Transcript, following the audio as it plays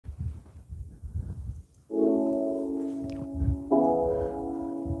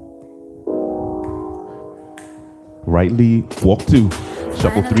right lead, walk 2,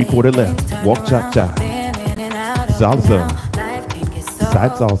 shuffle 3/4 left, walk cha-cha, salsa,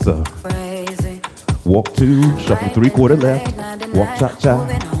 side salsa, walk 2, shuffle 3/4 left, walk cha-cha,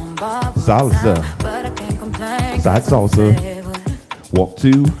 salsa, side salsa, walk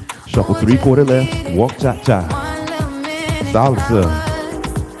 2, shuffle 3/4 left, walk cha-cha, salsa,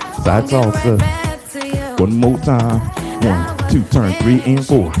 side salsa, one more time, 1, 2, turn 3 and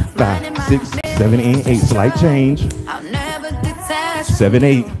 4, 5, 6, 7 and 8, slight change, 7,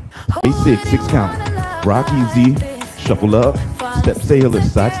 8, 6, 6 count, rock easy, shuffle up, step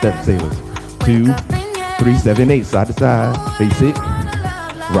sailors, side step sailors, 2, 3, 7, 8, side to side, basic,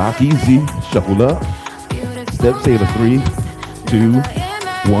 rock easy, shuffle up, step sailor, 3, 2,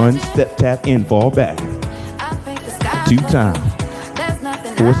 1, step tap in, fall back, 2 times,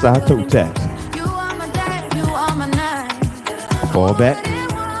 4 side toe taps, fall back,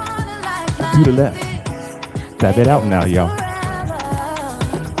 to the left, tap it out now, y'all.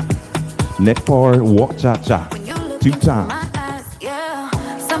 Next part, walk cha-cha, 2 times,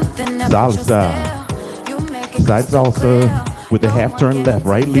 salsa, side salsa with a half turn left,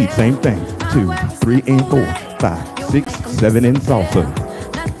 right lead, same thing, 2, 3 and 4, 5, 6, 7 in salsa,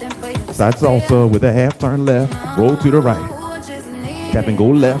 side salsa with a half turn left, roll to the right, tap and go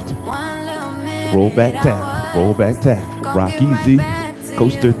left, roll back tap, rock easy,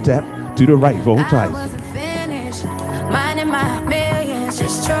 coaster tap to the right, roll tight,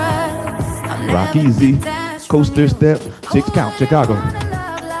 rock easy, coaster step, 6 count, Chicago,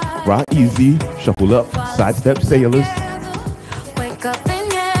 rock easy, shuffle up, side step sailors,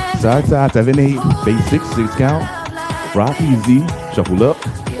 side 7, 8, basic, 6 count, rock easy, shuffle up,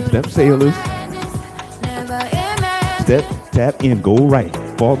 step sailors, step, tap in, go right,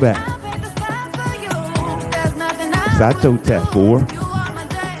 fall back, side toe tap, 4,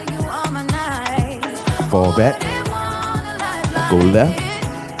 fall back, go left,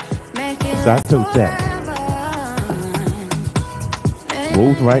 side toe tap,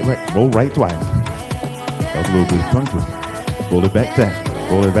 roll right twice, that was a little bit funky, roll it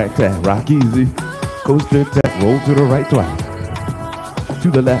back tap, rock easy, coaster tap, roll to the right twice, to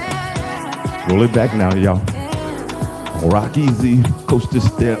the left, roll it back now, y'all, rock easy, coaster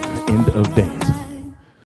step, end of dance.